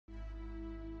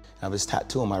I have this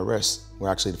tattoo on my wrist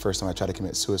where actually the first time I tried to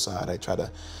commit suicide, I tried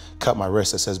to cut my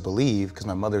wrist that says believe, because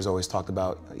my mother's always talked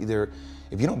about either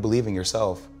if you don't believe in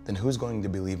yourself, then who's going to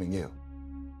believe in you?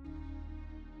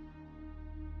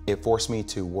 It forced me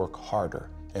to work harder.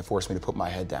 It forced me to put my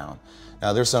head down.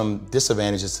 Now there's some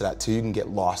disadvantages to that too. You can get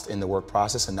lost in the work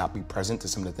process and not be present to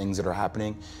some of the things that are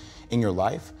happening in your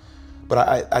life.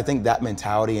 But I think that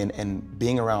mentality and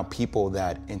being around people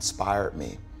that inspired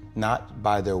me, not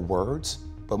by their words,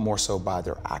 but more so by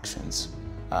their actions.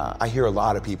 I hear a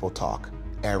lot of people talk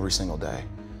every single day.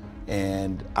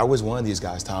 And I was one of these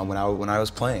guys, Tom, when I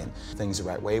was playing things the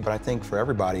right way. But I think for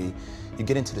everybody, you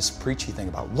get into this preachy thing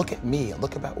about, look at me,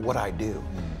 look about what I do.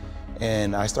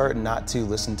 And I started not to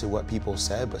listen to what people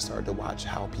said, but started to watch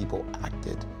how people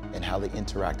acted and how they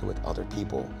interacted with other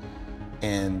people.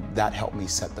 And that helped me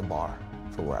set the bar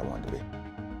for where I wanted to be.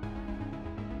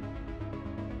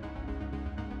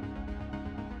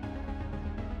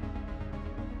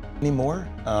 Anymore,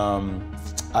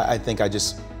 I think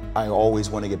I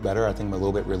always want to get better. I think I'm a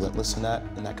little bit relentless in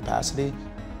that capacity.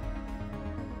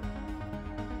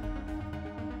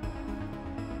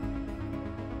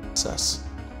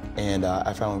 And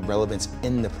I found relevance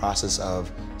in the process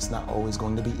of it's not always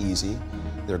going to be easy.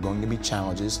 There are going to be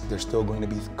challenges. There's still going to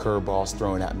be curveballs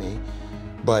thrown at me.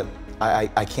 But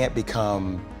I can't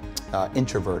become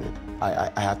introverted.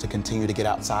 I have to continue to get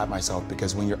outside myself,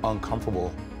 because when you're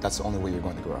uncomfortable, that's the only way you're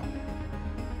going to grow.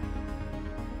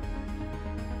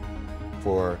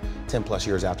 For 10 plus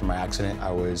years after my accident,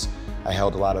 I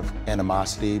held a lot of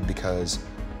animosity because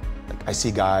I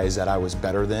see guys that I was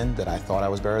better than, that I thought I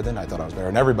was better than. I thought I was better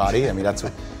than everybody. I mean, that's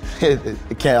what, you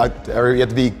have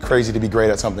to be crazy to be great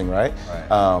at something, right?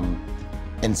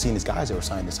 And seeing these guys that were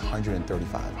signing this $135,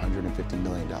 $150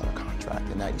 million contract,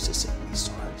 and that used to sit me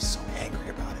so, I was so angry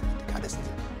about it. The guy doesn't.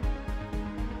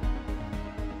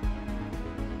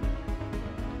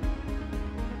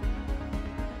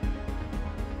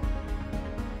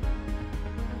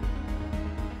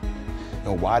 You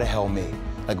know, why the hell me?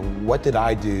 Like, what did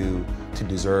I do to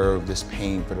deserve this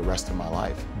pain for the rest of my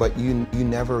life? But you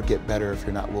never get better if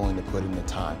you're not willing to put in the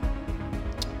time.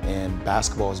 And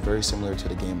basketball is very similar to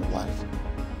the game of life.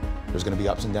 There's gonna be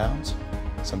ups and downs.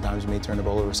 Sometimes you may turn the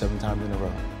ball over 7 times in a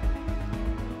row.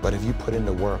 But if you put in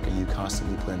the work and you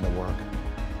constantly put in the work,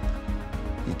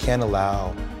 you can't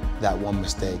allow that one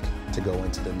mistake to go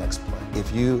into the next play.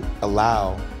 If you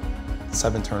allow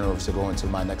 7 turnovers to go into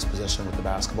my next possession with the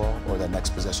basketball, or that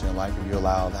next possession in life, if you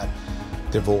allow that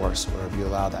divorce, or if you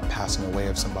allow that passing away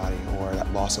of somebody, or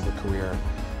that loss of a career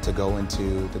to go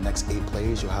into the next 8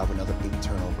 plays, you'll have another 8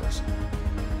 turnovers.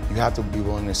 You have to be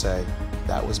willing to say,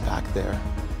 that was back there,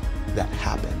 that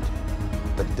happened,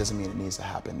 but it doesn't mean it needs to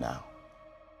happen now.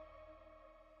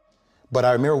 But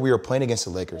I remember we were playing against the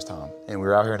Lakers, Tom, and we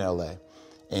were out here in LA,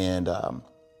 and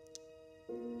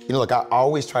you know, look, I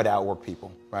always try to outwork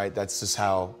people, right? That's just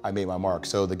how I made my mark.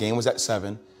 So the game was at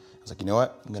 7. I was like, you know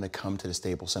what? I'm gonna come to the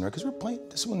Staples Center, because we're playing,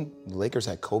 this is when the Lakers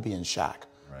had Kobe and Shaq,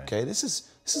 okay? This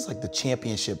is like the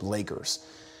championship Lakers.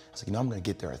 I was like, you know, I'm gonna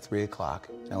get there at 3 o'clock,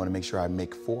 and I wanna make sure I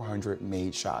make 400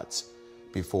 made shots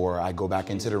before I go back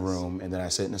into the room, and then I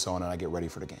sit in the sauna and I get ready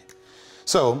for the game.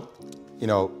 So, you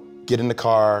know, get in the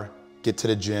car, get to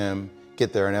the gym,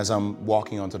 get there, and as I'm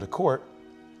walking onto the court,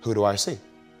 who do I see?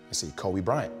 I see Kobe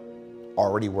Bryant,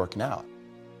 already working out.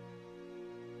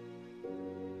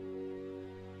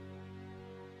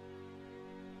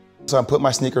 So I put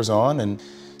my sneakers on, and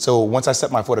so once I set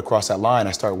my foot across that line,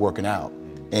 I started working out.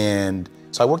 And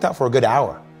so I worked out for a good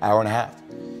hour and a half.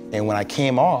 And when I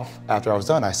came off, after I was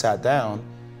done, I sat down,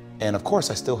 and of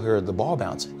course I still heard the ball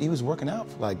bounce. He was working out,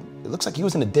 like, it looks like he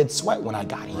was in a dead sweat when I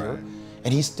got here.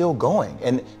 And he's still going.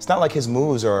 And it's not like his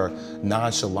moves are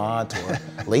nonchalant or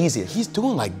lazy. He's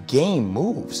doing like game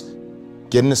moves.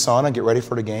 Get in the sauna, get ready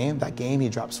for the game. That game, he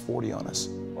drops 40 on us,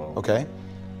 okay?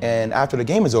 And after the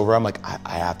game is over, I'm like,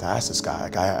 I have to ask this guy.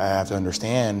 Like, I have to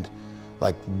understand,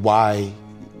 like, why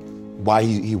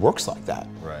he works like that.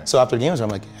 So after the game is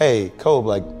over, I'm like, hey, Kobe,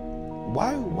 like,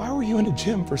 why were you in the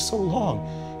gym for so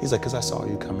long? He's like, because I saw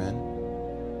you come in.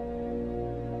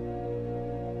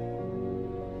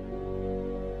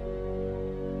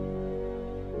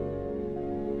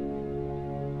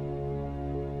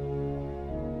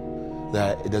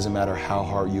 That it doesn't matter how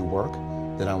hard you work,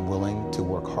 that I'm willing to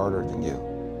work harder than you.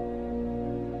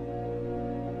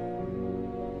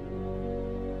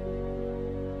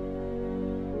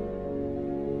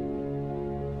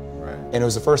 And it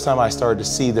was the first time I started to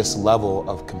see this level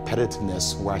of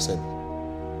competitiveness where I said,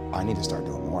 I need to start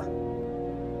doing more.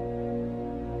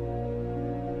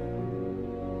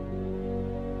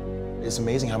 it's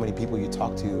amazing how many people you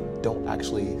talk to don't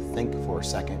actually think for a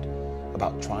second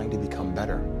about trying to become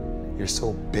better. You're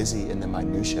so busy in the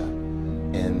minutia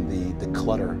and the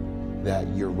clutter that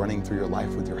you're running through your life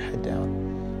with your head down.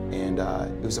 And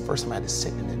it was the first time I had to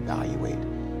sit and evaluate.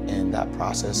 And that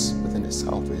process within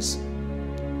itself is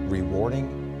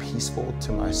rewarding, peaceful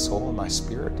to my soul and my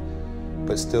spirit,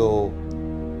 but still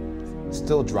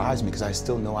drives me because I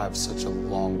still know I have such a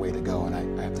long way to go, and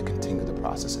I have to continue the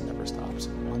process. It never stops.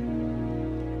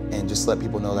 And just let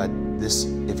people know that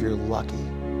if you're lucky,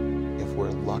 if we're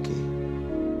lucky,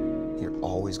 you're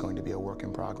always going to be a work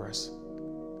in progress.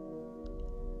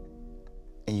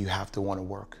 And you have to want to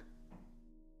work.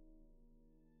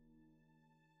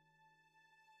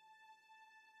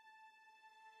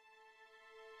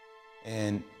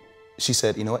 And she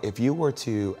said, you know what, if you were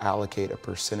to allocate a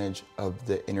percentage of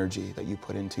the energy that you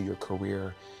put into your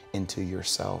career, into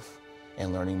yourself,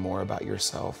 and learning more about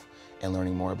yourself, and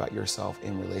learning more about yourself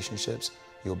in relationships,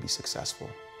 you'll be successful.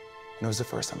 And it was the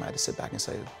first time I had to sit back and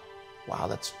say, wow,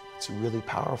 that's really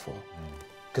powerful.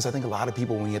 Because I think a lot of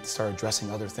people, when you have to start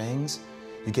addressing other things,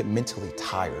 you get mentally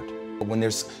tired. But when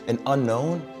there's an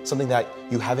unknown, something that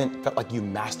you haven't felt like you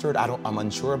mastered, I'm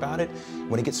unsure about it,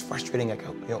 when it gets frustrating, like,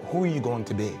 you know, who are you going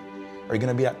to be? Are you going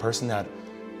to be that person that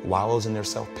wallows in their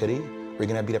self-pity? Or are you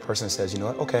going to be that person that says, you know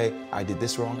what, okay, I did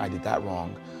this wrong, I did that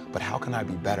wrong, but how can I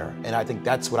be better? And I think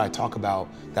that's what I talk about,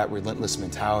 that relentless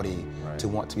mentality to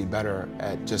want to be better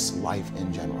at just life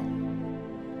in general.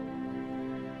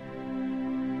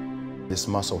 This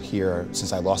muscle here,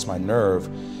 since I lost my nerve,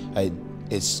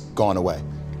 it's gone away.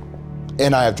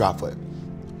 And I have drop foot.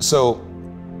 So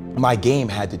my game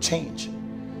had to change.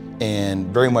 And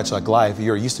very much like life,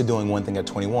 you're used to doing one thing at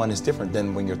 21 is different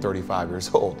than when you're 35 years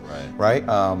old, right?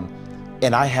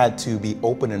 And I had to be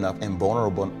open enough and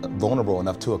vulnerable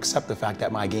enough to accept the fact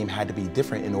that my game had to be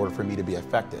different in order for me to be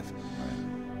effective.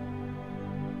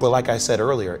 But like I said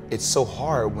earlier, it's so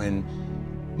hard when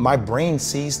my brain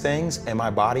sees things and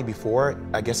my body before.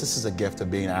 I guess this is a gift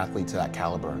of being an athlete to that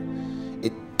caliber.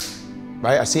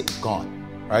 Right? I see it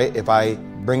gone, right? If I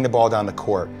bring the ball down the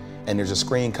court and there's a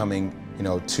screen coming, you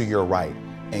know, to your right,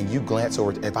 and you glance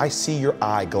over, if I see your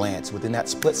eye glance within that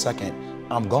split second,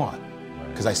 I'm gone.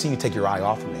 Because I see you take your eye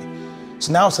off of me.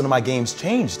 So now all of a sudden my game's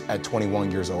changed at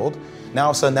 21 years old. Now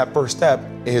all of a sudden that first step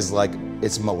is like,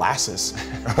 it's molasses.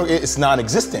 It's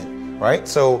non-existent, right?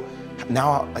 So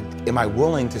now, am I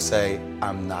willing to say,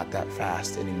 I'm not that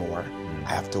fast anymore?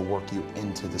 I have to work you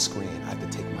into the screen. I have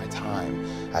to take my time.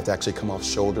 I have to actually come off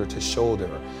shoulder to shoulder.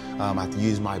 I have to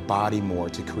use my body more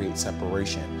to create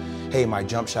separation. Hey, my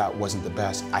jump shot wasn't the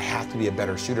best. I have to be a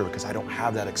better shooter because I don't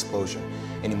have that explosion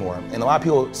anymore. And a lot of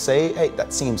people say, hey,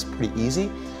 that seems pretty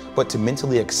easy, but to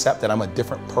mentally accept that I'm a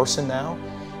different person now,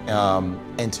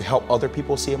 and to help other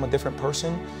people see I'm a different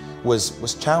person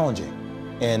was challenging.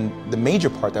 And the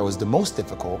major part that was the most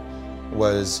difficult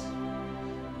was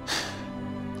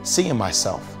seeing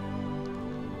myself.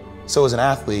 So as an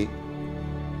athlete,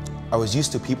 I was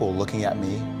used to people looking at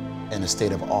me in a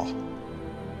state of awe,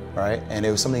 right? And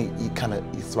it was something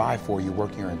you thrive for, you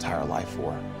work your entire life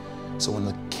for. So when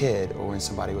the kid or when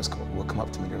somebody would come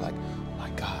up to me, they're like, oh my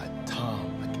God,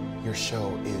 Tom, like, your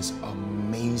show is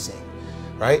amazing,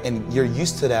 right? And you're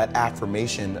used to that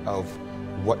affirmation of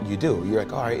what you do. You're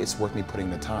like, all right, it's worth me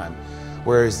putting the time.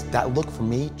 Whereas that look for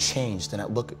me changed, and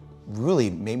that look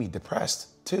really made me depressed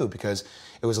too, because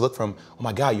it was a look from, oh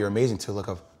my God, you're amazing, to a look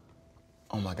of,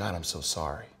 oh my God, I'm so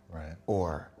sorry. Right.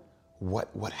 Or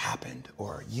what happened?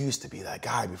 Or you used to be that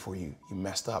guy before you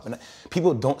messed up. And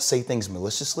people don't say things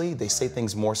maliciously. They say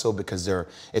things more so because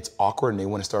it's awkward and they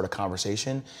want to start a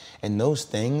conversation. And those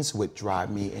things would drive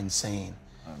me insane.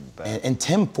 And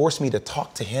Tim forced me to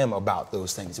talk to him about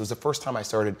those things. It was the first time I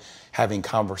started having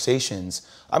conversations.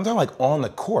 I'm talking like on the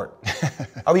court.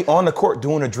 I'll be on the court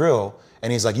doing a drill,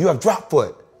 and he's like, you have drop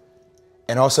foot.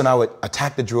 And all of a sudden I would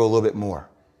attack the drill a little bit more.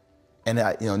 And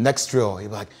next drill, he'd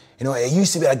be like, it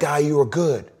used to be that guy, you were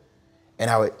good. And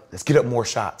I would, let's get up more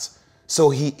shots. So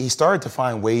he started to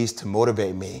find ways to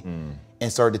motivate me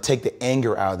and started to take the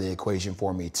anger out of the equation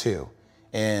for me too.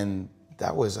 And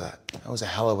that was a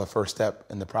hell of a first step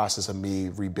in the process of me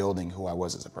rebuilding who I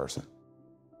was as a person.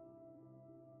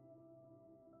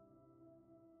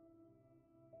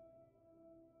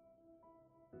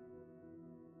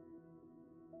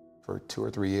 For 2 or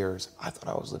 3 years, I thought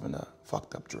I was living a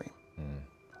fucked up dream.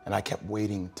 And I kept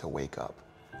waiting to wake up.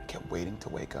 I kept waiting to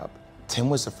wake up.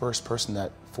 Tim was the first person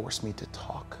that forced me to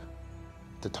talk,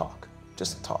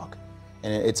 just to talk.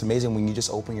 And it's amazing when you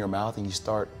just open your mouth and you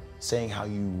start saying how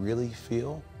you really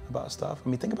feel about stuff. I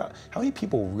mean, think about how many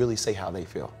people really say how they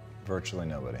feel. Virtually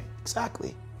nobody.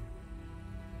 Exactly.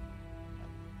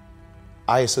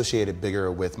 I associated bigger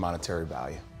with monetary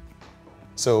value.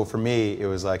 So for me, it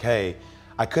was like, hey,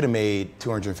 I could have made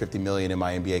 250 million in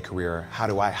my NBA career. How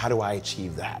do I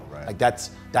achieve that? Right. Like that's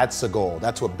the goal.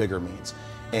 That's what bigger means.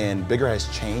 And bigger has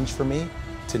changed for me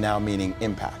to now meaning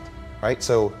impact, right?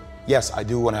 So yes, I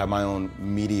do want to have my own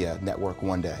media network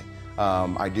one day.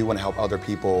 I do want to help other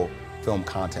people film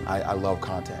content. I love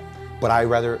content, but I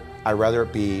rather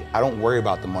it be, I don't worry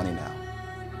about the money now.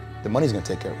 The money's gonna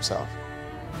take care of itself.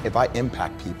 If I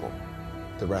impact people,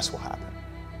 the rest will happen.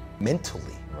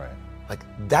 Mentally, Right. like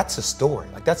that's a story.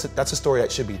 Like that's a story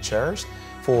that should be cherished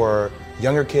for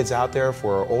younger kids out there,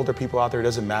 for older people out there. It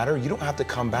doesn't matter. You don't have to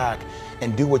come back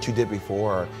and do what you did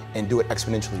before and do it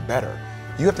exponentially better.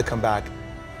 You have to come back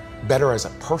better as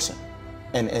a person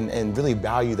and really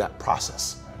value that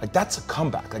process. Like that's a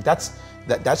comeback. Like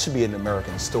that should be an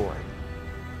American story.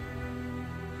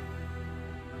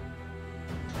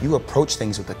 You approach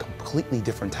things with a completely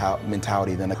different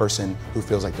mentality than a person who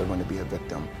feels like they're going to be a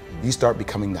victim. You start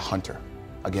becoming the hunter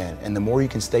again. And the more you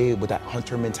can stay with that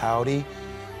hunter mentality,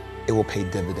 it will pay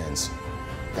dividends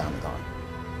down the line.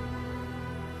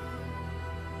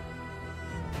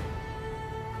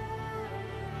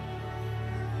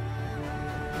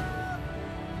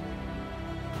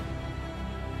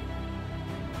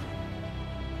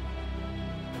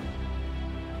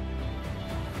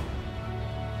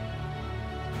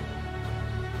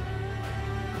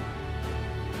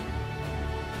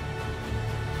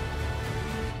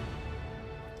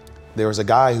 There was a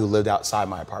guy who lived outside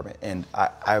my apartment, and I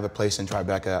have a place in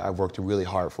Tribeca. I've worked really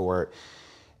hard for it,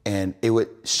 and it would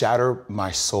shatter my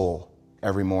soul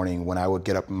every morning when I would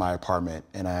get up in my apartment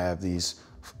and I have these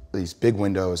big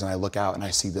windows and I look out and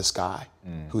I see this guy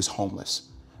who's homeless,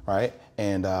 right?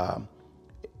 And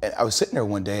I was sitting there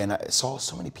one day and I saw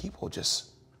so many people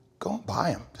just going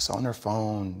by him, just on their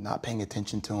phone, not paying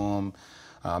attention to him.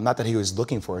 Not that he was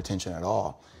looking for attention at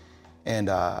all. And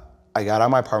I got out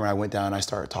of my apartment, I went down and I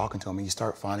started talking to him, and you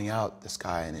start finding out this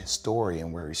guy and his story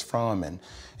and where he's from, and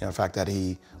the fact that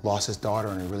he lost his daughter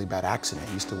in a really bad accident.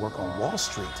 He used to work on Wall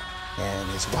Street and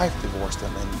his wife divorced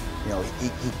him, and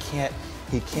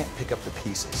he can't pick up the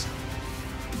pieces.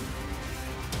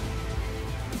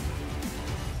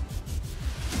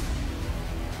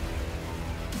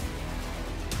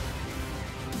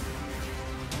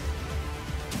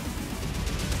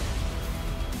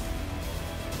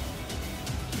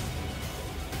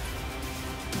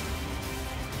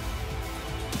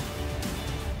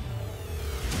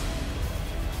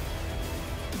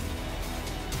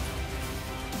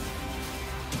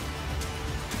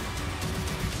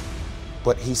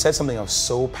 But he said something that was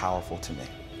so powerful to me.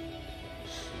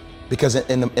 Because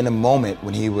in a moment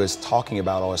when he was talking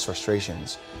about all his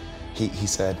frustrations, he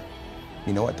said,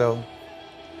 you know what though?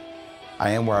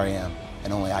 I am where I am,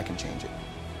 and only I can change it.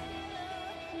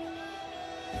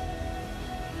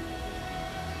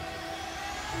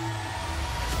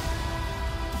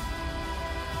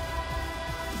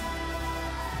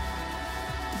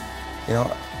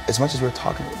 As much as we're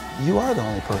talking, you are the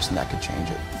only person that can change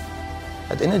it.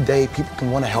 At the end of the day, people can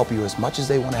want to help you as much as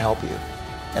they want to help you.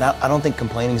 And I don't think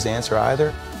complaining is the answer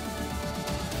either.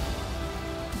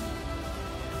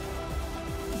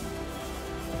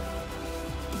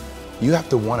 You have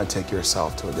to want to take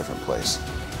yourself to a different place.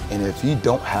 And if you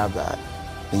don't have that,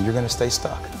 then you're going to stay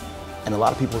stuck. And a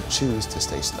lot of people choose to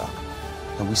stay stuck.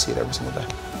 And we see it every single day.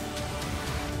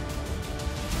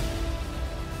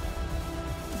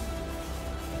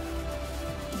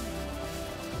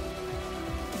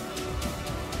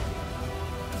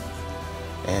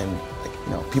 And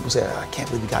people say, I can't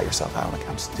believe you got yourself out. I'm like,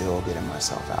 I'm still getting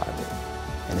myself out of it.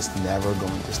 And it's never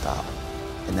going to stop.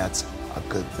 And that's a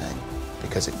good thing,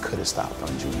 because it could have stopped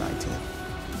on June 19th.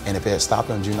 And if it had stopped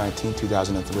on June 19th,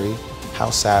 2003, how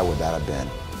sad would that have been?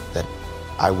 That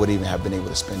I wouldn't even have been able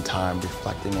to spend time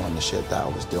reflecting on the shit that I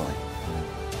was doing.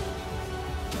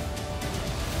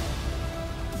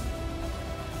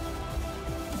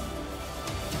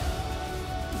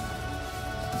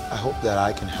 I hope that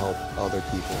I can help other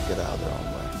people get out of their own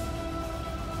way.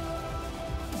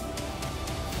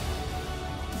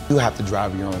 You have to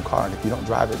drive your own car, and if you don't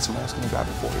drive it, someone else can drive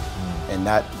it for you. And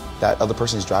that other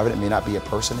person is driving it may not be a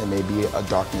person, it may be a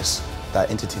darkness, that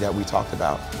entity that we talked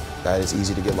about, that is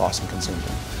easy to get lost and consumed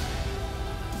in.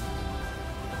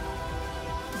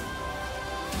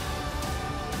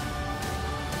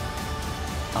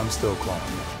 I'm still clawing.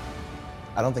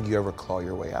 I don't think you ever claw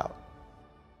your way out.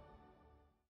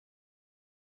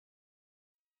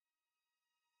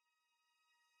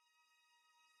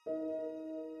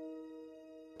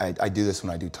 I do this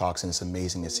when I do talks, and it's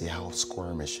amazing to see how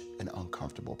squirmish and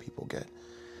uncomfortable people get.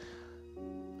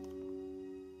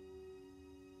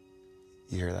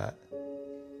 You hear that?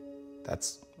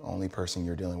 That's the only person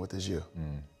you're dealing with is you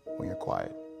when you're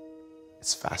quiet.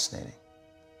 It's fascinating.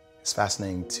 It's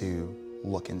fascinating to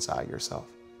look inside yourself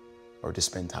or to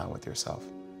spend time with yourself.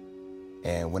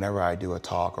 And whenever I do a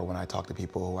talk or when I talk to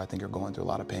people who I think are going through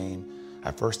a lot of pain,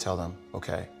 I first tell them,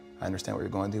 okay, I understand what you're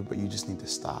going through, but you just need to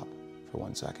stop for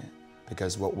 1 second.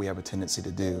 Because what we have a tendency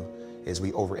to do is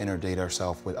we over-inundate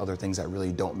ourselves with other things that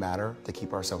really don't matter to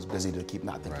keep ourselves busy, to keep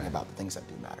not thinking about the things that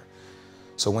do matter.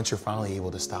 So once you're finally able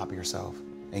to stop yourself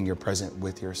and you're present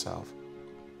with yourself,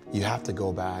 you have to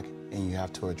go back and you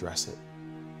have to address it.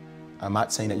 I'm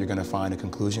not saying that you're gonna find a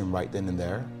conclusion right then and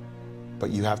there, but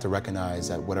you have to recognize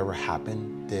that whatever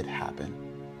happened did happen.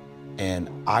 And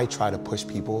I try to push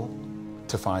people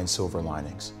to find silver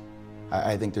linings.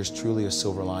 I think there's truly a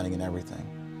silver lining in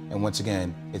everything. And once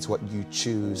again, it's what you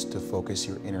choose to focus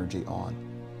your energy on.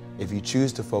 If you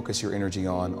choose to focus your energy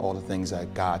on all the things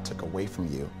that God took away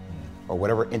from you, or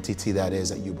whatever entity that is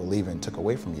that you believe in took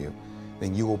away from you,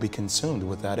 then you will be consumed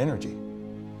with that energy.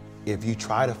 If you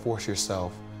try to force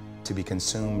yourself to be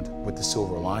consumed with the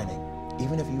silver lining,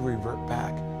 even if you revert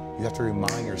back, you have to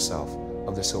remind yourself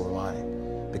of the silver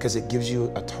lining because it gives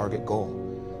you a target goal.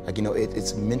 Like, you know,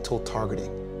 it's mental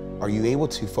targeting. Are you able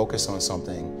to focus on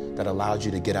something that allows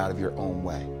you to get out of your own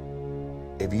way?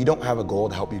 If you don't have a goal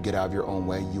to help you get out of your own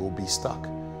way, you will be stuck.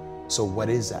 So what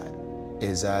is that?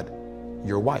 Is that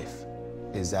your wife?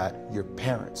 Is that your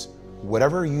parents?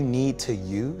 Whatever you need to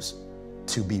use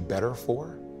to be better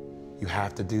for, you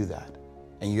have to do that.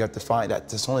 And you have to find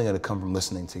that it's only going to come from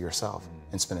listening to yourself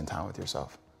and spending time with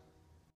yourself.